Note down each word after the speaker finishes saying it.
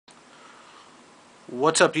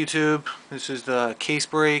What's up, YouTube? This is the Case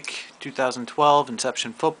Break 2012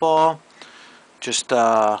 Inception Football. Just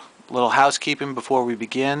a little housekeeping before we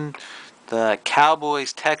begin. The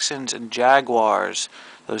Cowboys, Texans, and Jaguars,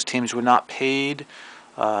 those teams were not paid.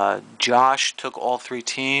 Josh took all three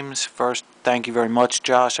teams. First, thank you very much,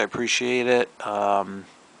 Josh. I appreciate it.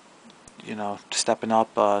 Stepping up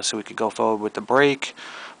so we could go forward with the break.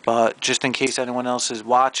 But just in case anyone else is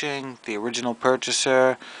watching, the original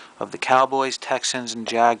purchaser of the Cowboys, Texans, and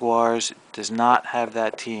Jaguars does not have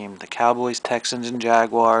that team. The Cowboys, Texans, and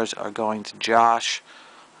Jaguars are going to Josh.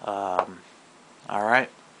 All right.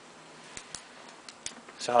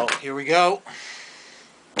 So here we go.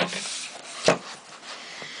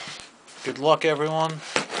 Good luck, everyone.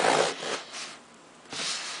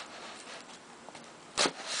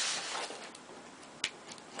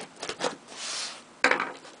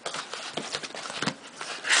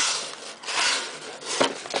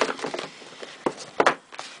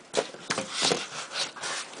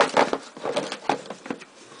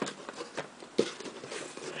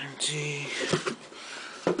 Empty.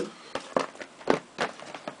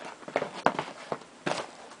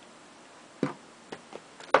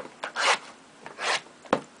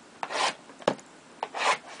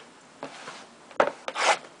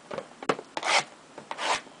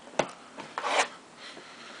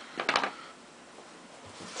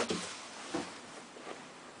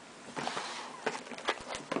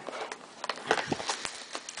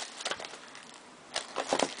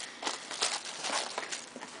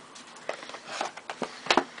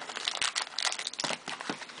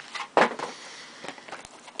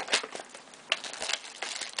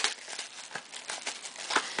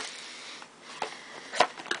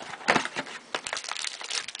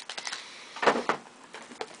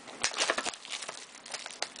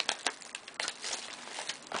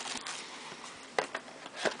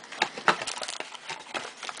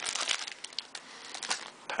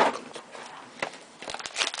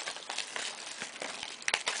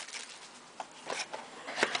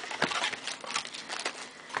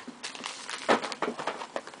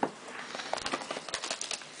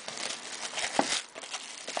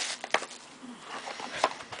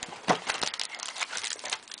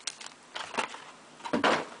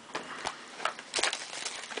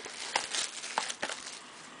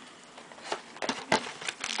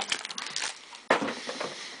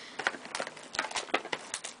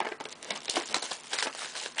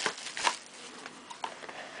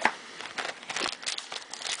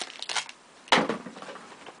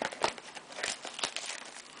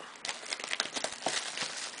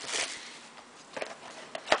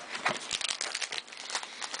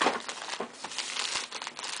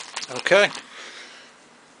 Okay.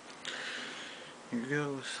 Here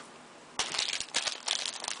goes.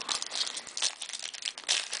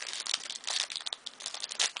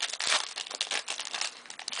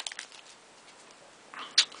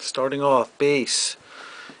 Starting off, base,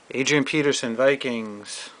 Adrian Peterson,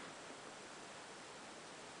 Vikings.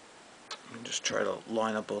 Let me just try to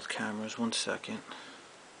line up both cameras. 1 second.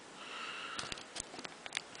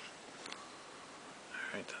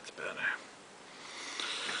 Alright, that's better.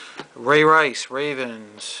 Ray Rice,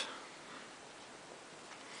 Ravens.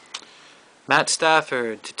 Matt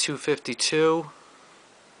Stafford to 252.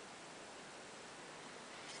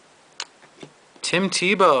 Tim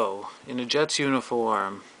Tebow in a Jets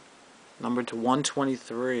uniform, numbered to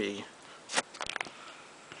 123.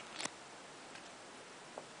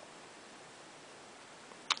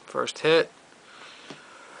 First hit.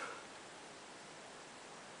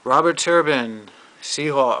 Robert Turbin,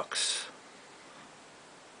 Seahawks.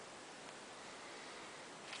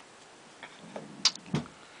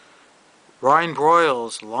 Ryan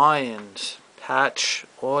Broyles, Lions, patch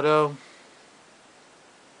auto.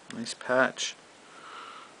 Nice patch.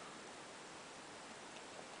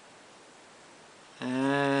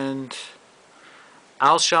 And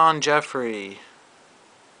Alshon Jeffrey,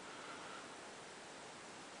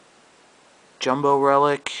 Jumbo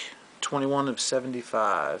Relic, 21 of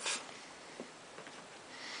 75.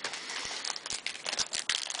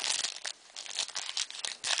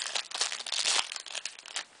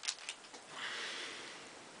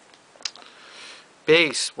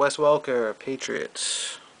 Base, Wes Welker,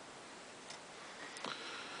 Patriots.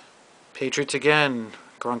 Patriots again,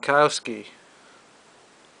 Gronkowski.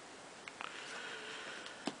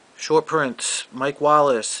 Short prints, Mike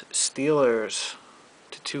Wallace, Steelers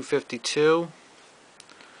to 252.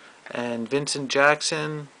 And Vincent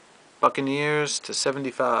Jackson, Buccaneers to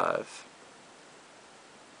 75.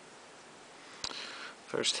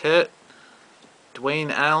 First hit,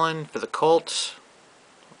 Dwayne Allen for the Colts,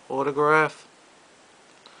 autograph.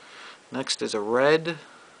 Next is a red.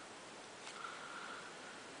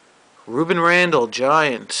 Ruben Randall,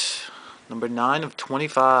 Giants. Number 9 of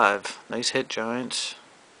 25. Nice hit, Giants.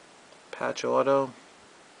 Patch auto.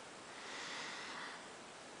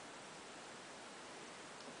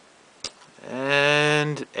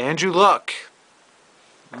 And Andrew Luck.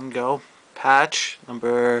 There we go. Patch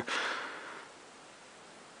number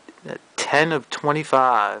 10 of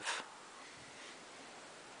 25.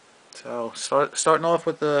 So starting off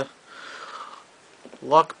with the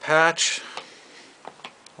Luck patch.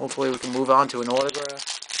 Hopefully we can move on to an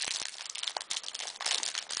autograph.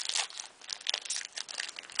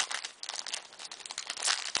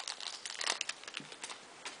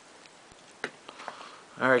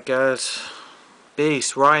 Alright guys.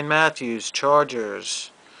 Base, Ryan Matthews, Chargers.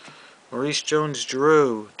 Maurice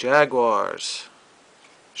Jones-Drew, Jaguars.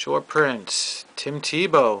 Short prints, Tim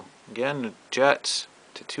Tebow, again, Jets,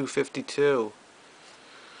 to 252.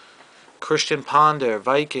 Christian Ponder,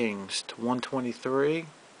 Vikings, to 123.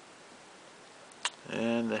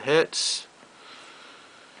 And the hits,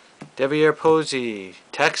 Devier Posey,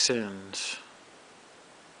 Texans.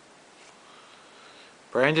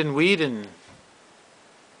 Brandon Whedon,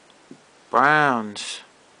 Browns,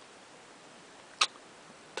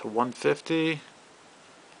 to 150.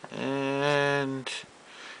 And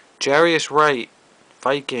Jarius Wright,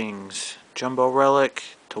 Vikings, Jumbo Relic,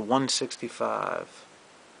 to 165.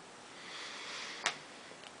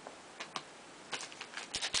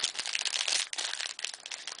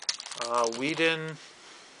 Whedon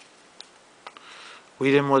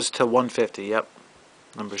was to 150, yep.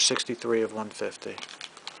 Number 63 of 150.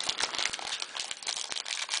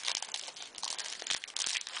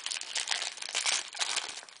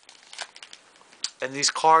 And these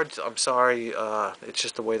cards, I'm sorry, it's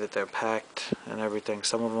just the way that they're packed and everything.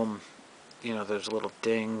 Some of them, you know, there's little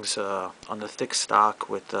dings on the thick stock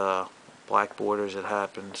with black borders. It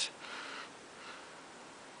happens.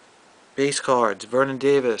 Base cards, Vernon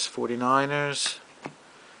Davis, 49ers.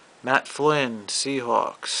 Matt Flynn,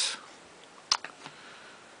 Seahawks.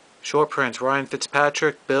 Short prints, Ryan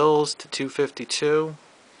Fitzpatrick, Bills, to 252.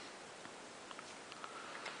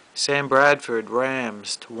 Sam Bradford,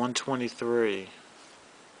 Rams, to 123.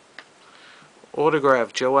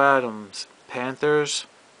 Autograph, Joe Adams, Panthers.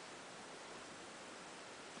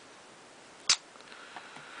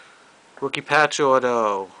 Rookie patch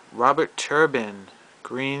auto, Robert Turbin,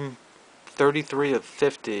 green, 33 of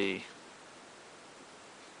 50.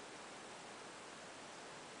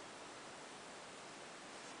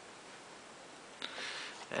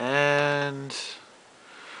 And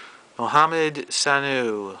Mohamed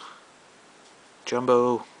Sanu,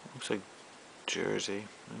 jumbo, looks like jersey,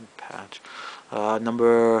 patch,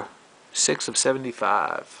 number 6 of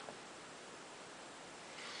 75.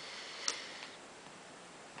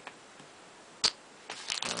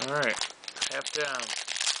 Alright, half down.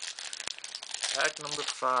 Pack number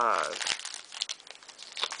 5.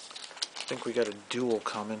 I think we got a duel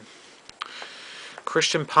coming.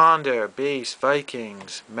 Christian Ponder, base,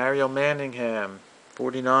 Vikings. Mario Manningham,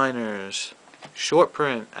 49ers. Short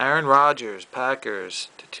print, Aaron Rodgers, Packers,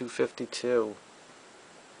 to 252.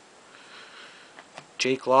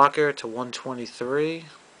 Jake Locker, to 123.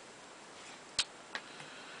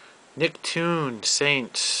 Nick Toon,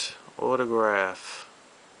 Saints, autograph.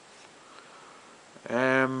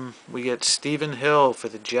 We get Stephen Hill for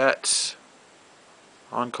the Jets.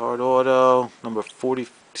 On-card auto, number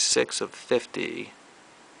 46 of 50.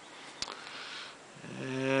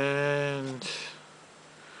 And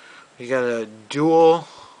we got a dual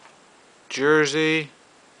jersey.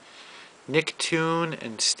 Nick Toon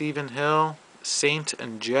and Stephen Hill, Saints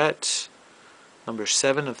and Jets, number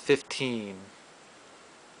 7 of 15.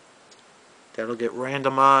 That'll get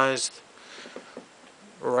randomized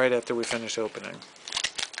right after we finish opening.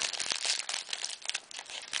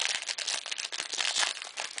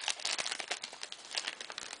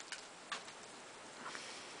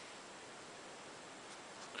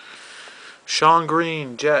 Sean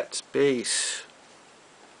Green, Jets, base.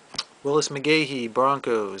 Willis McGahee,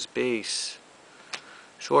 Broncos, base.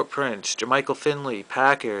 Short prints, Jermichael Finley,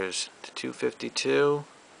 Packers, to 252.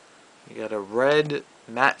 You got a red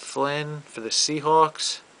Matt Flynn for the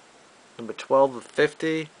Seahawks, number 12 of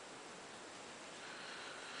 50.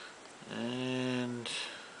 And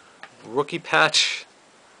rookie patch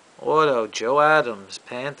auto, Joe Adams,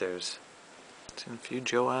 Panthers. Seen a few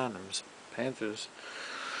Joe Adams. Panthers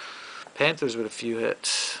with a few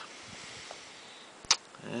hits.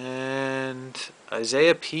 And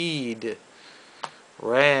Isaiah Peed,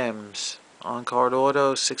 Rams, on-card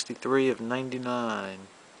auto, 63 of 99.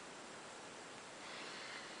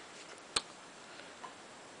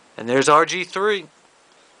 And there's RG3.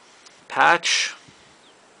 Patch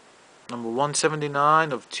number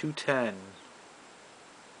 179 of 210.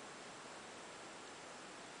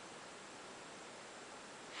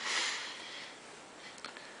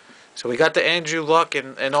 So we got the Andrew Luck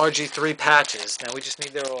and RG3 patches. Now we just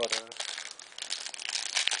need their order.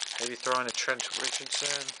 Maybe throw in a Trent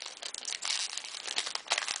Richardson.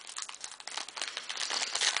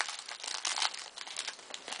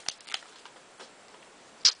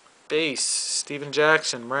 Base, Steven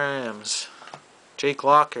Jackson, Rams. Jake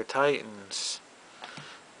Locker, Titans.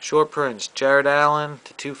 Short prints, Jared Allen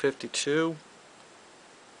to 252.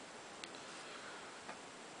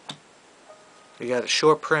 We got a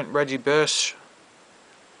short print, Reggie Bush,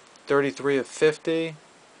 33 of 50.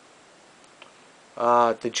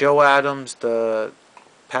 The Joe Adams, the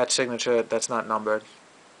patch signature, that's not numbered.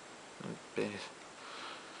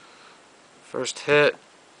 First hit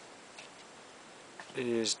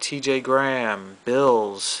is TJ Graham,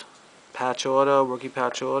 Bills, patch auto, rookie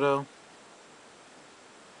patch auto.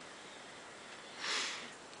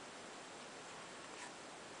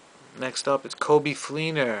 Next up is Kobe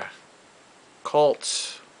Fleener,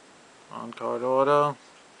 Colts, on card auto.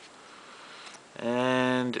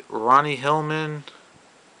 And Ronnie Hillman,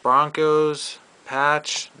 Broncos,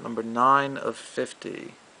 patch number 9 of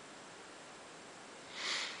 50.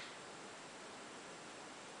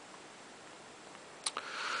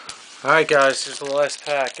 Alright guys, this is the last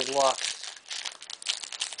pack. Good luck.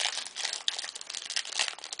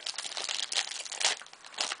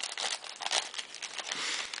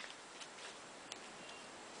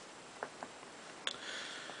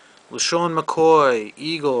 LaShawn McCoy,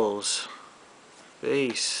 Eagles,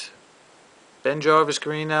 base. Ben Jarvis,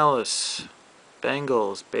 Green Ellis,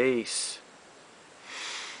 Bengals, base.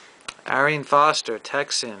 Arian Foster,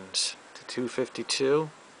 Texans, to 252.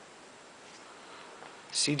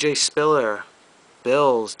 CJ Spiller,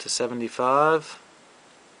 Bills, to 75.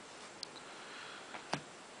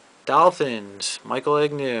 Dolphins, Michael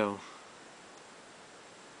Agnew,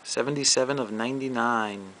 77 of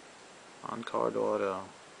 99, on card auto.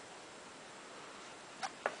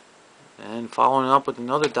 And following up with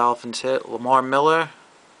another Dolphins hit, Lamar Miller,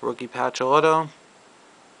 rookie patch auto.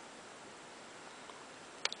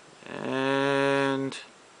 And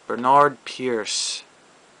Bernard Pierce,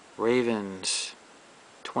 Ravens,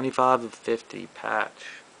 25 of 50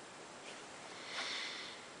 patch.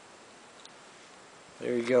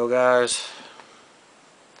 There you go, guys.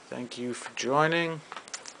 Thank you for joining.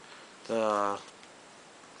 Those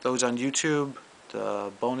on YouTube,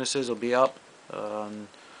 the bonuses will be up.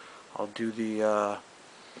 I'll do the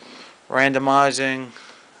randomizing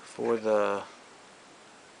for the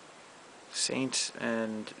Saints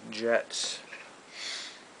and Jets.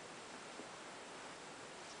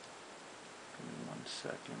 Give me 1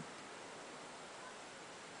 second.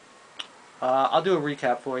 I'll do a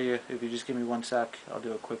recap for you. If you just give me 1 sec, I'll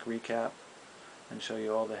do a quick recap and show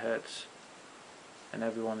you all the hits. And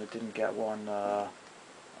everyone that didn't get one, I'll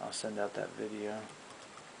send out that video.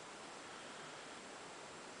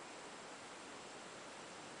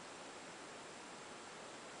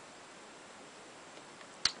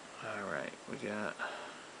 Alright, we got...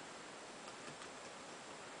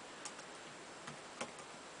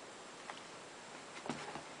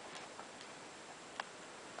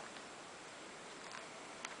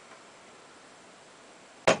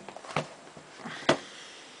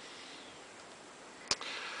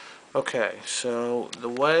 Okay, so the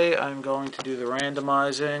way I'm going to do the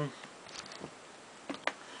randomizing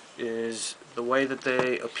is the way that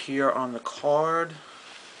they appear on the card.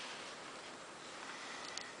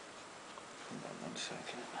 Hold on 1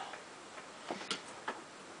 second.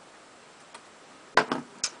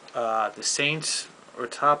 The Saints are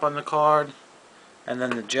top on the card, and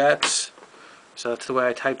then the Jets. So that's the way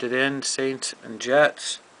I typed it in, Saints and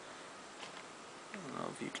Jets. I don't know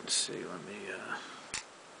if you can see, let me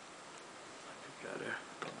better.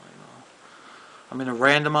 I'm going to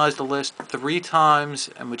randomize the list 3 times,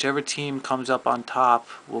 and whichever team comes up on top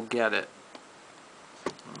will get it.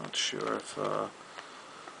 I'm not sure if I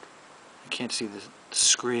can't see the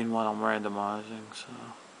screen while I'm randomizing, so.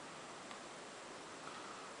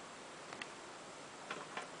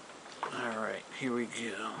 Alright, here we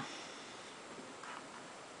go.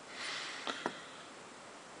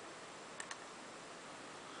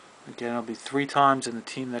 Again, it'll be 3 times in the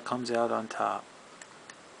team that comes out on top.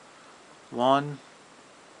 1,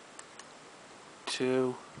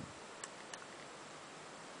 2,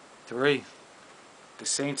 3. The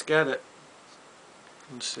Saints get it.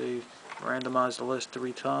 Let's see. Randomize the list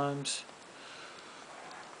 3 times.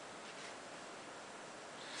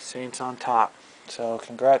 Saints on top. So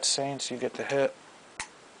congrats, Saints, you get the hit.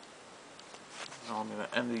 Now I'm going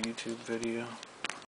to end the YouTube video.